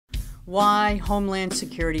Why Homeland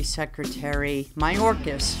Security Secretary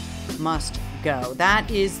Myorkas must go.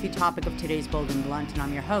 That is the topic of today's Bold and Blunt, and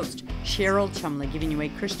I'm your host, Cheryl Chumley, giving you a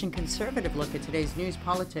Christian conservative look at today's news,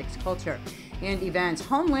 politics, culture, and events.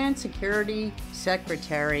 Homeland Security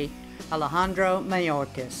Secretary Alejandro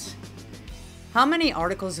Mayorkas. How many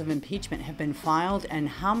articles of impeachment have been filed, and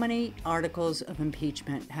how many articles of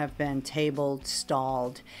impeachment have been tabled,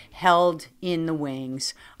 stalled, held in the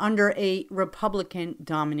wings under a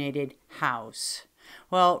Republican-dominated House?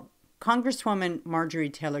 Well, Congresswoman Marjorie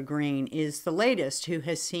Taylor Greene is the latest who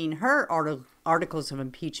has seen her articles of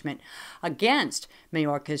impeachment against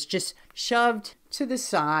Myorkas just shoved to the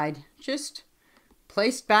side, just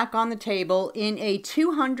placed back on the table in a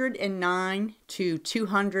 209 to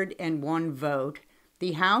 201 vote.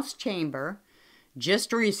 The House chamber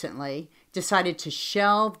just recently decided to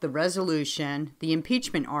shelve the resolution, the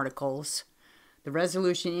impeachment articles, the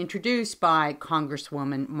resolution introduced by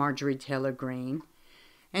Congresswoman Marjorie Taylor Greene,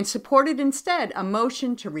 and supported instead a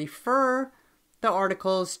motion to refer the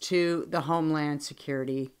articles to the Homeland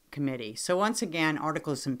Security Committee. So once again,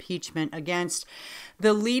 articles of impeachment against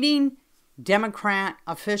the leading Democrat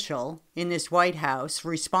official in this White House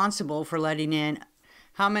responsible for letting in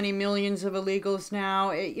how many millions of illegals now?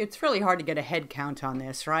 It's really hard to get a head count on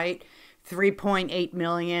this, right? 3.8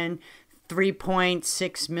 million,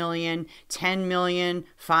 3.6 million, 10 million,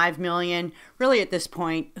 5 million. Really at this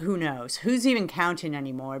point, who knows? Who's even counting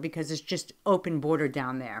anymore, because it's just open border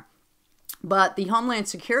down there. But the Homeland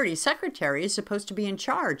Security Secretary is supposed to be in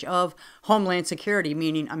charge of Homeland Security,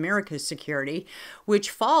 meaning America's security, which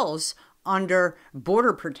falls under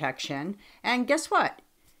border protection. And guess what?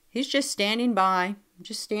 He's just standing by,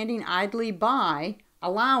 just standing idly by,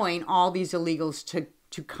 allowing all these illegals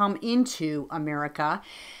to come into America.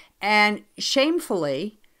 And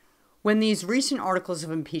shamefully, when these recent articles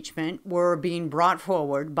of impeachment were being brought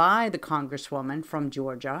forward by the Congresswoman from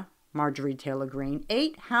Georgia, Marjorie Taylor Greene,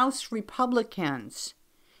 8 House Republicans,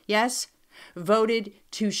 yes, voted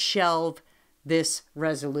to shelve this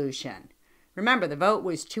resolution. Remember, the vote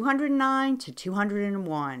was 209 to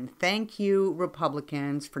 201. Thank you,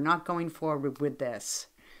 Republicans, for not going forward with this.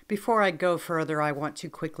 Before I go further, I want to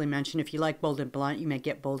quickly mention, if you like Bold and Blunt, you may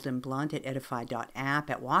get Bold and Blunt at edify.app,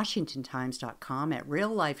 at washingtontimes.com, at Real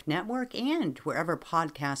Life Network, and wherever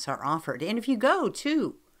podcasts are offered. And if you go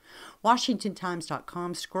to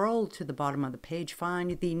washingtontimes.com, scroll to the bottom of the page,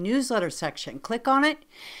 find the newsletter section, click on it,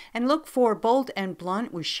 and look for Bold and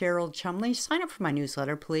Blunt with Cheryl Chumley. Sign up for my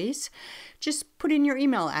newsletter, please. Just put in your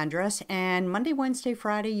email address, and Monday, Wednesday,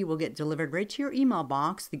 Friday, you will get delivered right to your email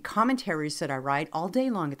box the commentaries that I write all day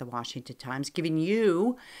long at the Washington Times, giving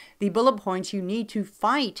you the bullet points you need to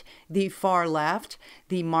fight the far left,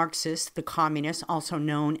 the Marxists, the communists, also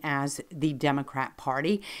known as the Democrat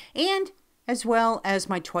Party, and as well as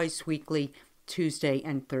my twice weekly Tuesday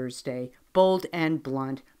and Thursday Bold and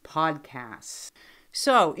Blunt podcasts.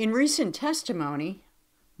 So, in recent testimony,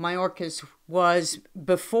 Myorkas was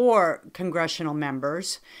before congressional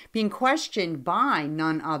members being questioned by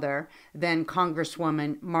none other than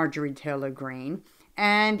Congresswoman Marjorie Taylor Greene.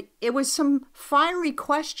 And it was some fiery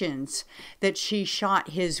questions that she shot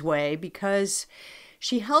his way, because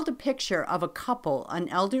she held a picture of a couple, an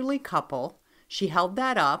elderly couple. She held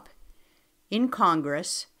that up in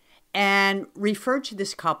Congress and referred to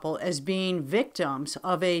this couple as being victims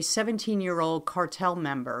of a 17-year-old cartel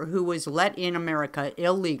member who was let in America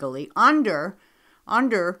illegally under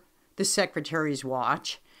the secretary's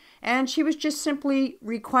watch. And she was just simply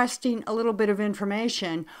requesting a little bit of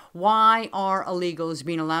information. Why are illegals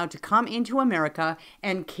being allowed to come into America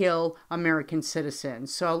and kill American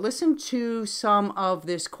citizens? So listen to some of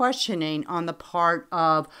this questioning on the part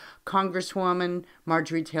of Congresswoman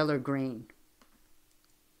Marjorie Taylor Greene.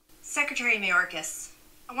 Secretary Myorkas,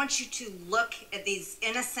 I want you to look at these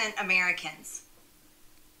innocent Americans.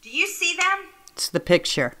 Do you see them? It's the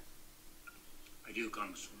picture. I do,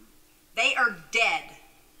 Congresswoman. They are dead.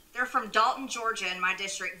 They're from Dalton, Georgia, in my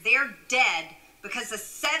district. They're dead because a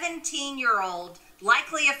 17-year-old,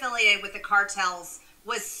 likely affiliated with the cartels,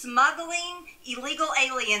 was smuggling illegal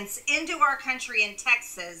aliens into our country in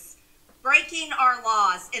Texas, breaking our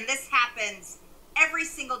laws, and this happens every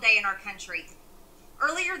single day in our country.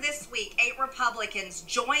 Earlier this week, 8 Republicans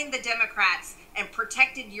joined the Democrats and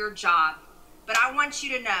protected your job. But I want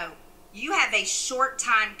you to know, you have a short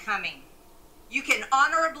time coming. You can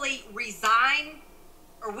honorably resign,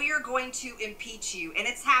 or we are going to impeach you. And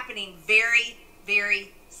it's happening very,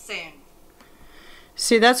 very soon.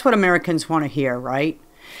 See, that's what Americans want to hear, right?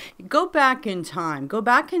 Go back in time. Go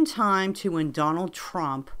back in time to when Donald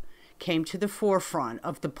Trump came to the forefront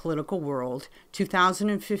of the political world,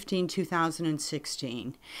 2015,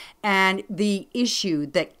 2016, and the issue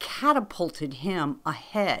that catapulted him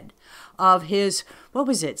ahead of his,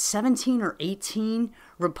 17 or 18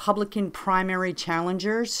 Republican primary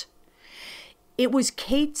challengers? It was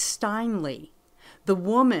Kate Steinle, the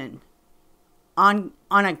woman on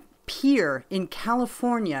a pier in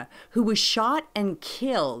California who was shot and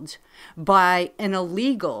killed by an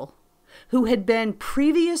illegal who had been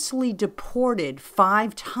previously deported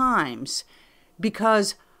 5 times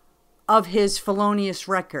because of his felonious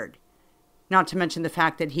record, not to mention the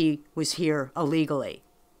fact that he was here illegally.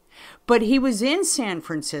 But he was in San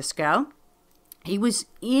Francisco, he was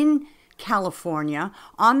in California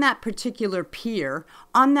on that particular pier,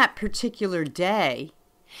 on that particular day,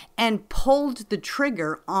 and pulled the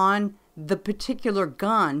trigger on the particular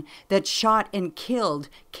gun that shot and killed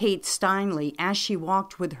Kate Steinle as she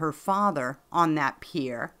walked with her father on that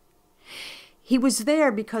pier. He was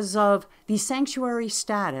there because of the sanctuary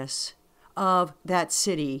status of that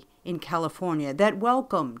city in California that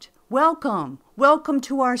welcome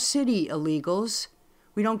to our city, illegals.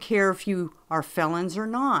 We don't care if you are felons or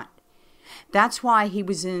not. That's why he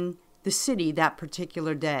was in the city that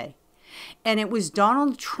particular day. And it was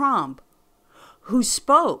Donald Trump who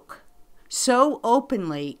spoke so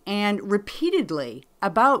openly and repeatedly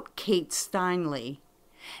about Kate Steinle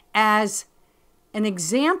as an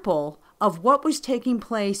example of what was taking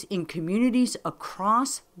place in communities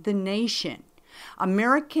across the nation.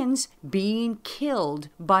 Americans being killed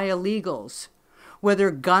by illegals, whether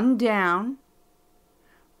gunned down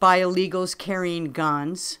by illegals carrying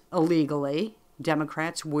guns illegally.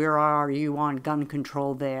 Democrats, where are you on gun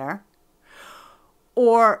control there?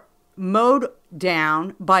 Or mowed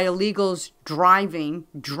down by illegals driving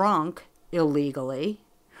drunk illegally,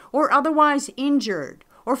 or otherwise injured,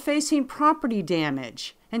 or facing property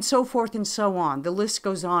damage, and so forth and so on. The list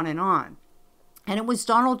goes on. And it was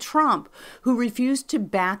Donald Trump who refused to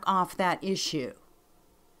back off that issue.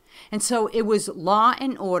 And so it was law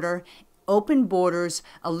and order, open borders,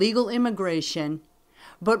 illegal immigration,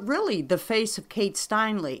 but really the face of Kate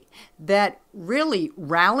Steinle that really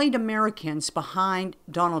rallied Americans behind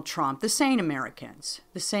Donald Trump, the sane Americans,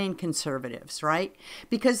 the sane conservatives, right?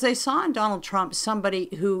 Because they saw in Donald Trump somebody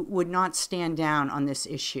who would not stand down on this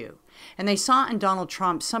issue. And they saw in Donald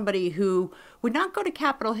Trump somebody who would not go to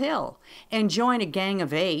Capitol Hill and join a gang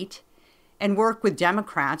of 8 and work with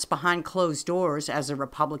Democrats behind closed doors as a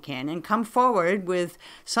Republican and come forward with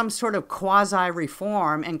some sort of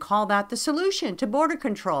quasi-reform and call that the solution to border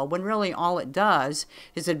control, when really all it does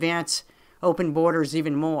is advance open borders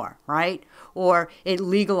even more, right? Or it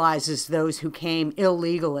legalizes those who came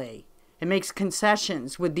illegally. It makes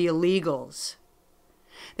concessions with the illegals.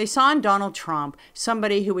 They saw in Donald Trump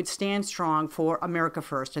somebody who would stand strong for America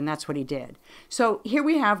first, and that's what he did. So here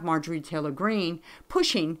we have Marjorie Taylor Greene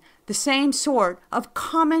pushing the same sort of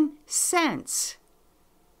common sense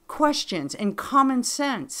questions and common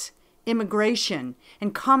sense immigration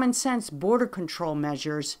and common sense border control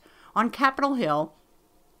measures on Capitol Hill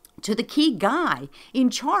to the key guy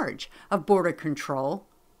in charge of border control,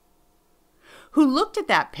 who looked at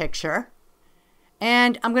that picture,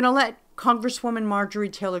 and I'm going to let Congresswoman Marjorie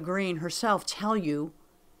Taylor Greene herself tell you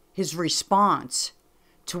his response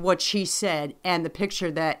to what she said and the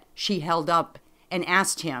picture that she held up and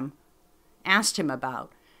asked him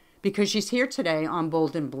about. Because she's here today on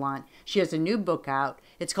Bold and Blunt. She has a new book out.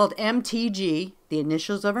 It's called MTG, the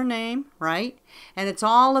initials of her name, right? And it's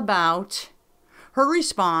all about her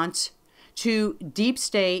response to deep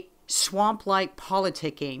state, swamp-like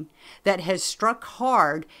politicking that has struck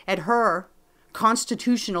hard at her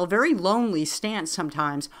constitutional, very lonely stance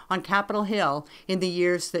sometimes on Capitol Hill in the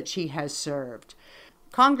years that she has served.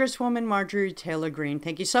 Congresswoman Marjorie Taylor Greene,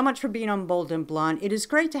 thank you so much for being on Bold and Blunt. It is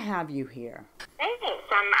great to have you here. Thanks.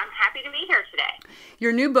 I'm happy to be here today.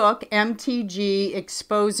 Your new book, MTG,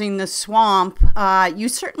 Exposing the Swamp, you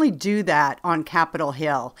certainly do that on Capitol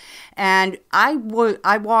Hill. And I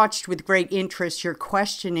watched with great interest your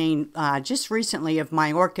questioning just recently of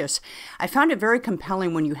Myorkas. I found it very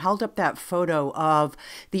compelling when you held up that photo of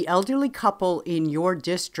the elderly couple in your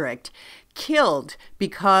district killed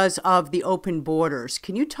because of the open borders.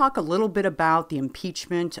 Can you talk a little bit about the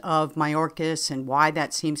impeachment of Myorkas and why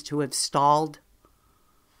that seems to have stalled?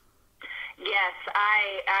 Yes,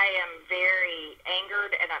 I am very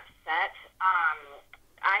angered and upset.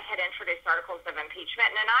 I had introduced articles of impeachment,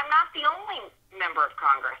 and I'm not the only member of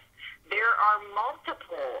Congress. There are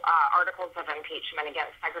multiple articles of impeachment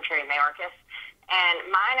against Secretary Myorkas, and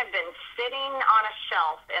mine have been sitting on a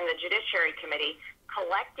shelf in the Judiciary Committee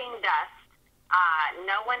collecting dust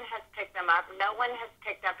No one has picked them up. No one has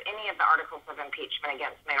picked up any of the articles of impeachment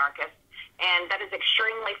against Myorkas. And that is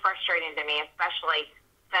extremely frustrating to me, especially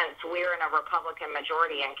since we're in a Republican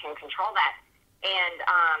majority and can control that. And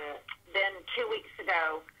then 2 weeks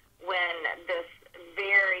ago, when this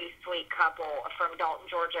very sweet couple from Dalton,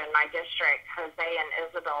 Georgia, in my district, Jose and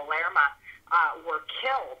Isabel Lerma, were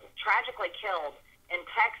killed, tragically killed, in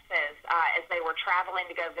Texas as they were traveling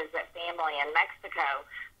to go visit family in Mexico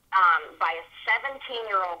by a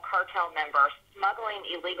 17-year-old cartel member smuggling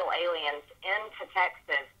illegal aliens into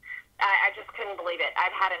Texas. I just couldn't believe it.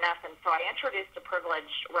 I'd had enough, and so I introduced a privilege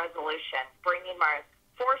resolution,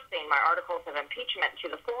 forcing my articles of impeachment to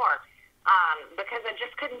the floor because I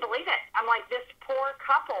just couldn't believe it. I'm like, this poor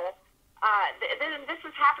couple, this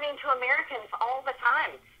is happening to Americans all the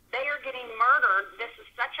time. They are getting murdered. This is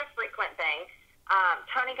such a frequent thing.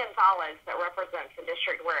 Tony Gonzalez, that represents the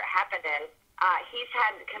district where it happened in, he's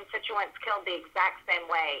had constituents killed the exact same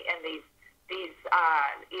way in these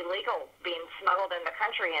illegals being smuggled in the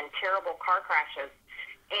country in terrible car crashes.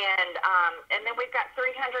 And then we've got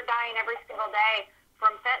 300 dying every single day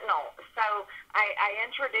from fentanyl. So I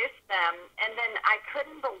introduced them, and then I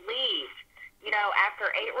couldn't believe,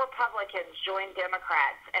 after 8 Republicans joined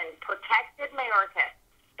Democrats and protected Myorkas,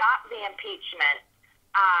 stopped the impeachment,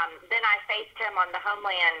 then I faced him on the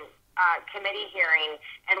Homeland committee hearing,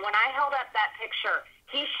 and when I held up that picture,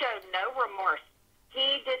 he showed no remorse.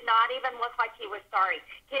 He did not even look like he was sorry.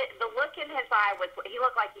 The look in his eye he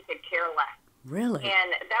looked like he could care less. Really? And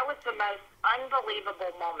that was the most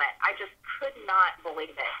unbelievable moment. I just could not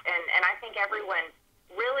believe it. And I think everyone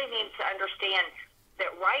really needs to understand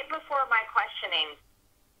that right before my questioning,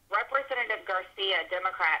 Representative Garcia,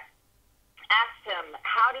 Democrat, asked him,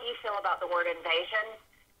 how do you feel about the word invasion?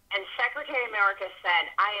 And Secretary Myorkas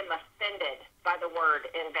said, I am offended by the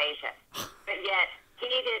word invasion. But yet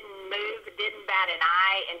he didn't move, didn't bat an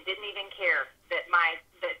eye, and didn't even care that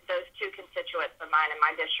those 2 constituents of mine in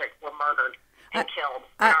my district were murdered and killed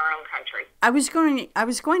in our own country. I was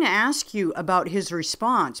going to ask you about his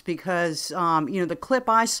response because the clip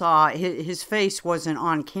I saw, his face wasn't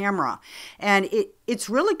on camera, and it's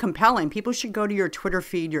really compelling. People should go to your Twitter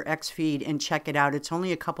feed, your X feed, and check it out. It's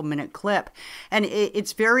only a couple-minute clip, and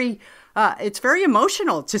it's very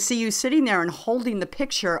emotional to see you sitting there and holding the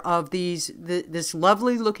picture of this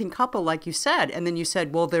lovely-looking couple, like you said, and then you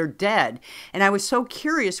said, well, they're dead. And I was so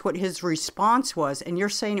curious what his response was, and you're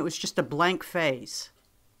saying it was just a blank face.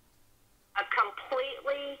 A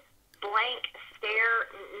completely blank stare,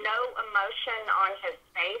 no emotion on his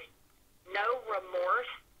face, no remorse,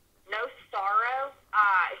 no sorrow.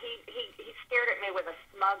 He stared at me with a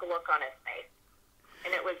smug look on his face.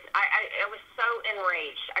 And it was, I was so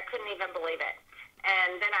enraged. I couldn't even believe it.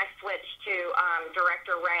 And then I switched to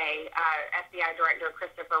Director Wray, FBI Director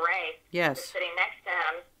Christopher Wray, yes, sitting next to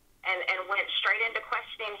him, and went straight into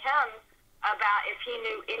questioning him about if he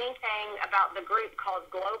knew anything about the group called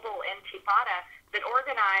Global Intifada that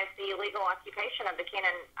organized the illegal occupation of the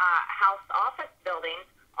Cannon House office building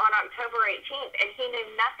on October 18th. And he knew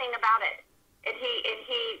nothing about it. And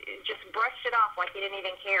he just brushed it off like he didn't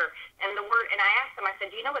even care. And I asked him, I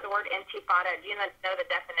said, do you know what the word intifada, do you know the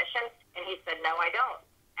definition? And he said, no, I don't.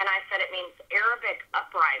 And I said, it means Arabic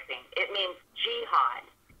uprising. It means jihad.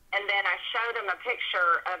 And then I showed him a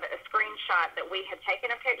picture of a screenshot that we had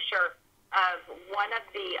taken a picture of one of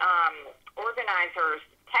the organizers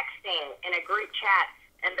texting in a group chat.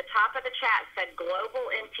 And the top of the chat said Global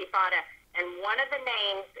Intifada. And one of the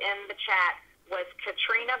names in the chat was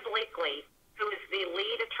Katrina Bleakley, who is the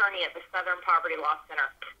lead attorney at the Southern Poverty Law Center.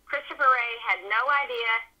 Christopher Wray had no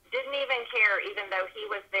idea, didn't even care, even though he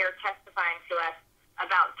was there testifying to us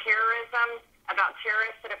about terrorism, about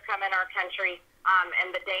terrorists that have come in our country,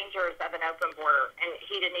 and the dangers of an open border. And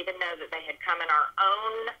he didn't even know that they had come in our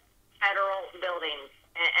own federal buildings,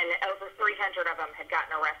 and over 300 of them had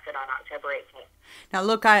gotten arrested on October 18th. Now,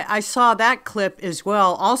 look, I saw that clip as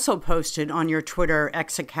well, also posted on your Twitter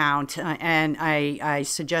X account, and I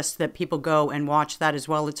suggest that people go and watch that as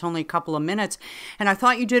well. It's only a couple of minutes, and I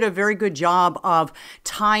thought you did a very good job of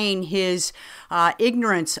tying his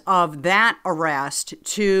ignorance of that arrest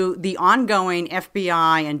to the ongoing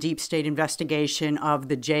FBI and deep state investigation of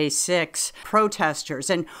the J6 protesters.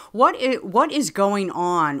 And what is going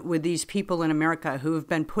on with these people in America who have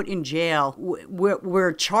been put in jail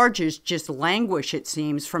where charges just languish, it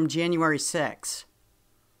seems, from January 6th?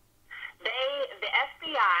 The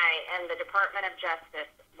FBI and the Department of Justice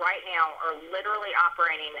right now are literally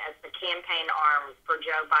operating as the campaign arm for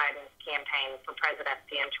Joe Biden's campaign for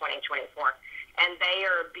presidency in 2024. And they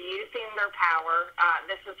are abusing their power.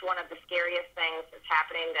 This is one of the scariest things that's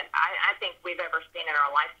happening that I think we've ever seen in our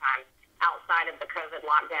lifetime. outside of the COVID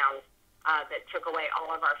lockdowns that took away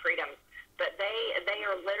all of our freedoms. But they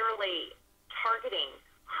are literally targeting,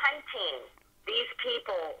 hunting these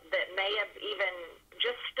people that may have even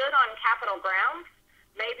just stood on Capitol grounds,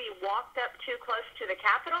 maybe walked up too close to the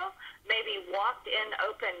Capitol, maybe walked in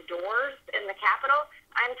open doors in the Capitol.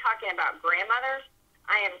 I'm talking about grandmothers.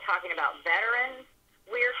 I am talking about veterans.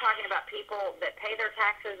 We're talking about people that pay their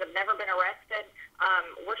taxes, have never been arrested.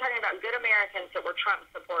 We're talking about good Americans that were Trump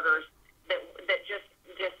supporters that just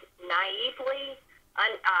naively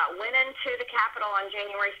went into the Capitol on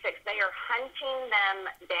January 6th. They are hunting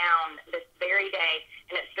them down this very day,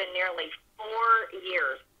 and it's been nearly 4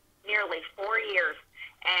 years.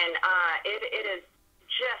 And it is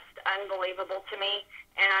just unbelievable to me.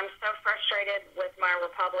 And I'm so frustrated with my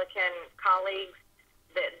Republican colleagues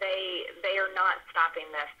that they are not stopping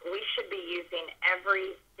this. We should be using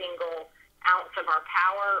every single ounce of our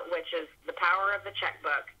power, which is the power of the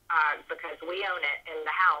checkbook, because we own it in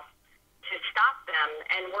the House, to stop them.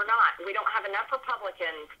 And we're not. We don't have enough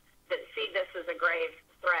Republicans that see this as a grave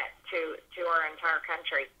threat to our entire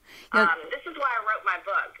country. This is why I wrote my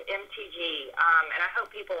book, MTG, and I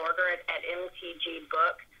hope people order it at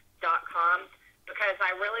mtgbook.com, because I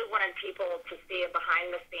really wanted people to see a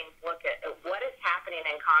behind-the-scenes look at what is happening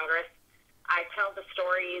in Congress. I tell the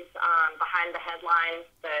stories behind the headlines,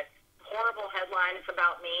 the horrible headlines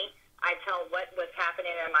about me. I tell what was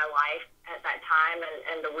happening in my life at that time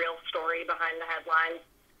and the real story behind the headlines,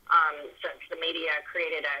 since the media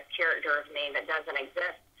created a character of me that doesn't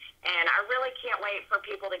exist. And I really can't wait for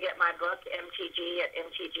people to get my book, MTG, at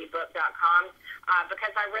mtgbook.com,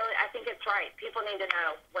 because I think it's right. People need to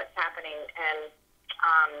know what's happening, and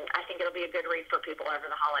I think it'll be a good read for people over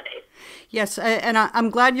the holidays. Yes, and I'm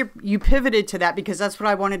glad you pivoted to that, because that's what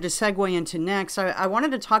I wanted to segue into next. I wanted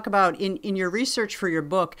to talk about, in your research for your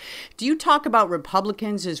book, do you talk about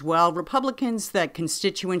Republicans as well? Republicans that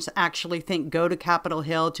constituents actually think go to Capitol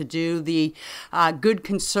Hill to do the good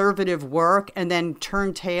conservative work and then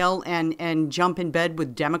turn tail and jump in bed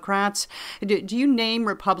with Democrats. Do you name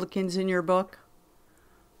Republicans in your book?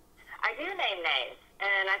 I do name names.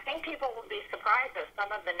 And I think people will be surprised at some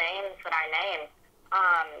of the names that I name.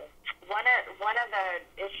 One of the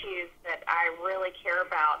issues that I really care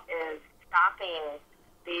about is stopping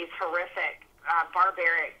these horrific,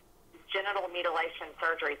 barbaric genital mutilation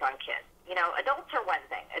surgeries on kids. You know, adults are one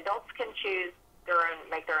thing. Adults can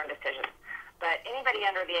make their own decisions. But anybody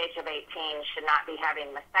under the age of 18 should not be having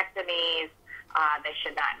mastectomies. They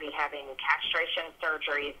should not be having castration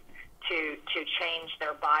surgeries to change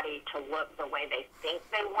their body to look the way they think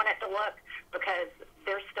they want it to look, because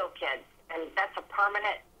they're still kids. And that's a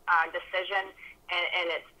permanent decision,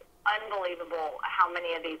 and it's unbelievable how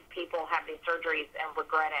many of these people have these surgeries and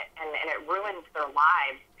regret it, and it ruins their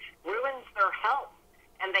lives, ruins their health,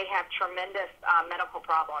 and they have tremendous medical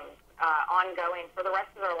problems ongoing for the rest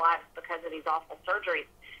of their lives because of these awful surgeries.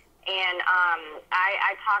 And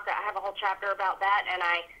I have a whole chapter about that, and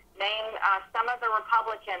I name some of the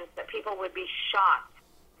Republicans that people would be shocked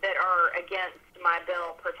that are against my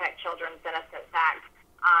bill, Protect Children's Innocence Act,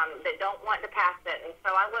 that don't want to pass it. And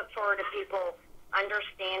so I look forward to people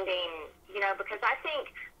understanding, because I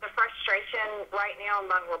think the frustration right now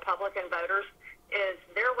among Republican voters is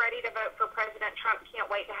they're ready to vote for President Trump,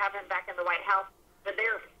 can't wait to have him back in the White House, but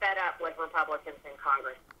they're fed up with Republicans in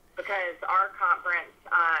Congress because our conference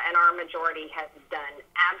and our majority has done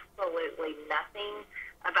absolutely nothing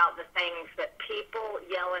about the things that people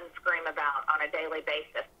yell and scream about on a daily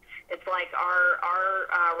basis. It's like our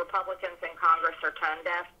Republicans in Congress are tone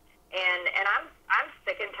deaf, and I'm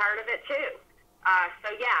sick and tired of it too.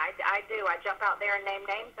 So yeah, I do. I jump out there and name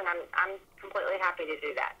names, and I'm completely happy to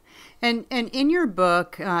do that. And in your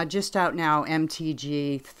book, just out now,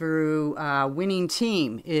 MTG, through Winning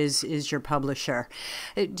Team is your publisher.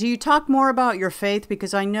 Do you talk more about your faith?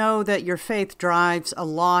 Because I know that your faith drives a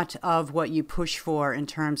lot of what you push for in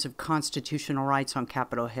terms of constitutional rights on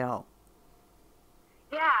Capitol Hill.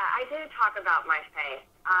 Yeah, I do talk about my faith.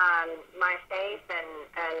 My faith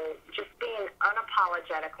and just being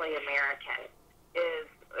unapologetically American is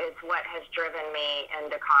what has driven me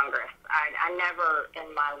into Congress. I never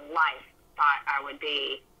in my life thought I would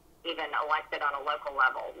be even elected on a local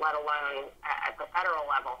level, let alone at the federal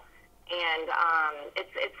level. And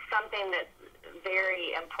it's something that's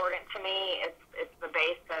very important to me. It's the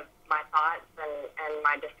base of my thoughts and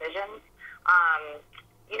my decisions.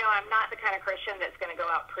 I'm not the kind of Christian that's going to go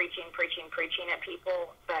out preaching at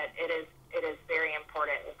people, but it is very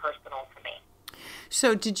important and personal to me.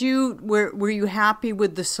 So were you happy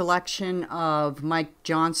with the selection of Mike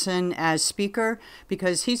Johnson as Speaker?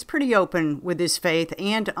 Because he's pretty open with his faith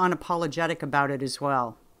and unapologetic about it as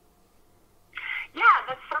well.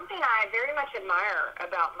 admire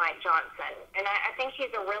about Mike Johnson, and I think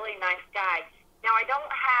he's a really nice guy. Now, I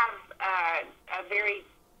don't have a very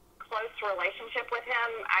close relationship with him.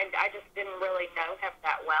 I just didn't really know him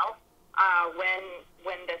that well when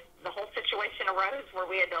the whole situation arose where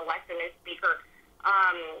we had to elect a new speaker.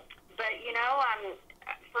 But,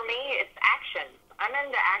 for me, it's actions. I'm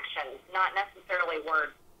into actions, not necessarily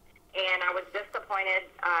words. And I was disappointed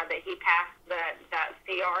that he passed that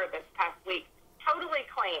CR this past week. Totally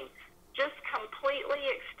clean. Just completely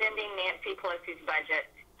extending Nancy Pelosi's budget,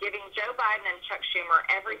 giving Joe Biden and Chuck Schumer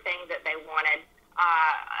everything that they wanted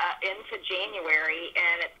into January.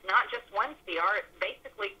 And it's not just one CR, it's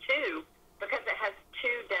basically two, because it has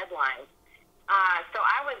two deadlines. So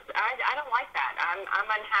I don't like that. I'm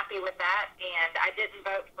unhappy with that, and I didn't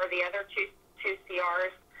vote for the other two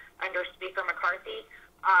CRs under Speaker McCarthy.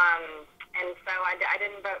 And so I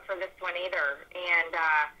didn't vote for this one either. And,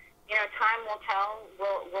 time will tell.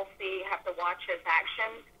 We'll see, have to watch his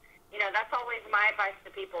actions. That's always my advice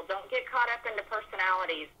to people. Don't get caught up into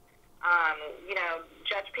personalities.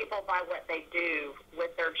 Judge people by what they do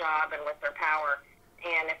with their job and with their power,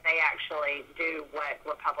 and if they actually do what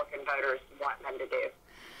Republican voters want them to do.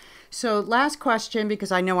 So last question,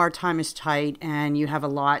 because I know our time is tight and you have a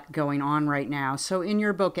lot going on right now. So in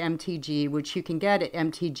your book, MTG, which you can get at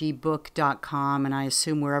mtgbook.com, and I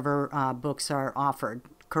assume wherever books are offered,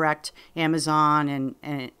 correct? Amazon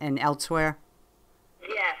and elsewhere?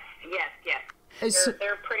 Yes.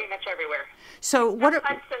 They're pretty much everywhere. So what are...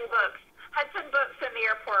 Hudson Books in the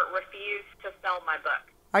airport refused to sell my book.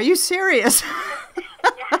 Are you serious?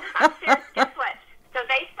 Yeah, I'm serious. Guess what? So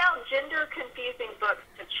they sell gender-confusing books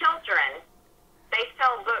to children. They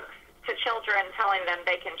sell books to children telling them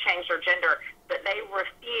they can change their gender, but they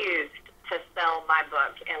refused to sell my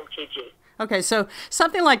book, MTG. Okay, so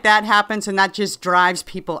something like that happens, and that just drives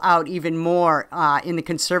people out even more in the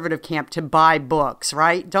conservative camp to buy books,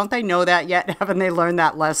 right? Don't they know that yet? Haven't they learned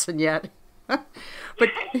that lesson yet? But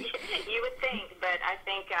you would think, but I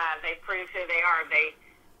think they prove who they are. They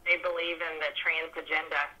believe in the trans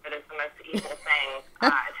agenda that is the most evil thing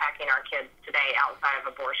attacking our kids today outside of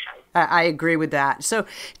abortion. I agree with that. So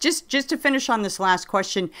just to finish on this last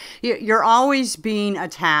question, you're always being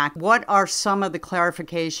attacked. What are some of the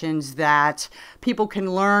clarifications that people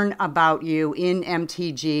can learn about you in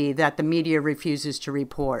MTG that the media refuses to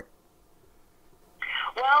report?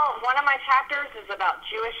 Well, one of my chapters is about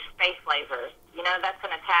Jewish space lasers. That's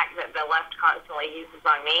an attack that the left constantly uses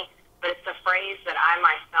on me, but it's a phrase that I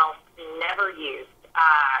myself never used.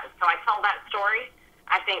 So I tell that story.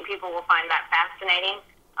 I think people will find that fascinating.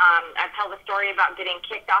 I tell the story about getting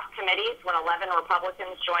kicked off committees when 11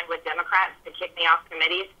 Republicans joined with Democrats to kick me off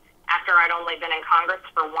committees after I'd only been in Congress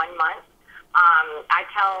for 1 month. I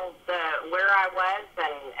tell where I was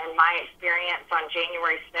and my experience on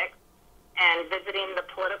January 6th and visiting the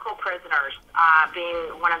political prisoners,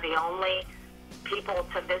 being one of the only people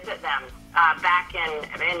to visit them back in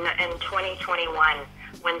 2021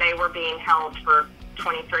 when they were being held for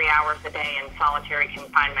 23 hours a day in solitary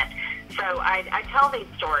confinement. So I tell these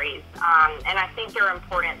stories, and I think they're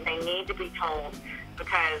important. They need to be told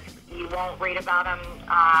because you won't read about them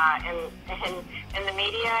in the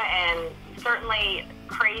media, and certainly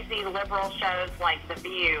crazy liberal shows like The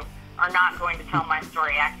View are not going to tell my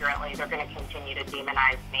story accurately. They're going to continue to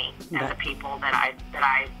demonize me and the people that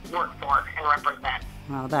I work for and represent.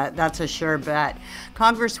 Well, that's a sure bet.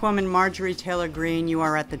 Congresswoman Marjorie Taylor Greene, you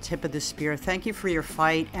are at the tip of the spear. Thank you for your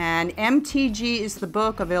fight. And MTG is the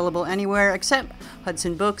book, available anywhere except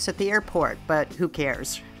Hudson Books at the airport, but who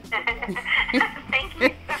cares? Thank you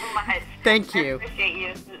so much. Thank you. I appreciate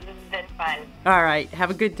you. This has been fun. All right. Have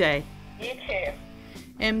a good day. You too.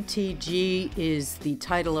 MTG is the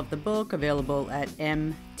title of the book, available at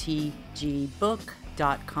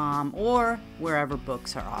mtgbook.com or wherever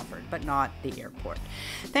books are offered, but not the airport.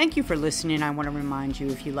 Thank you for listening. I want to remind you,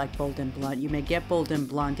 if you like Bold and Blunt, you may get Bold and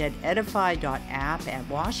Blunt at edify.app, at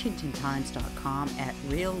washingtontimes.com, at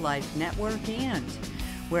Real Life Network, and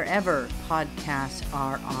wherever podcasts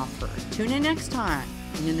are offered. Tune in next time.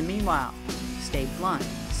 And in the meanwhile, stay blunt,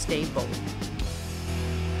 stay bold.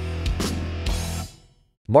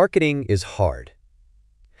 Marketing is hard.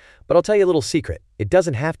 But I'll tell you a little secret. It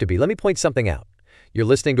doesn't have to be. Let me point something out. You're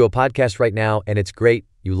listening to a podcast right now, and it's great.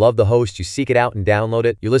 You love the host. You seek it out and download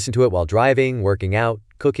it. You listen to it while driving, working out,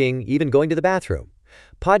 cooking, even going to the bathroom.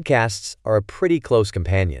 Podcasts are a pretty close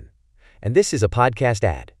companion. And this is a podcast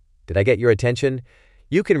ad. Did I get your attention?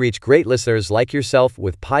 You can reach great listeners like yourself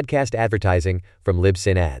with podcast advertising from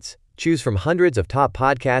Libsyn Ads. Choose from hundreds of top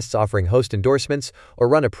podcasts offering host endorsements, or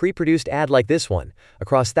run a pre-produced ad like this one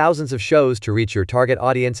across thousands of shows to reach your target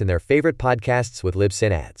audience in their favorite podcasts with Libsyn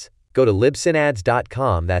Ads. Go to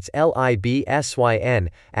libsynads.com, that's LIBSYN,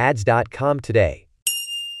 ads.com today.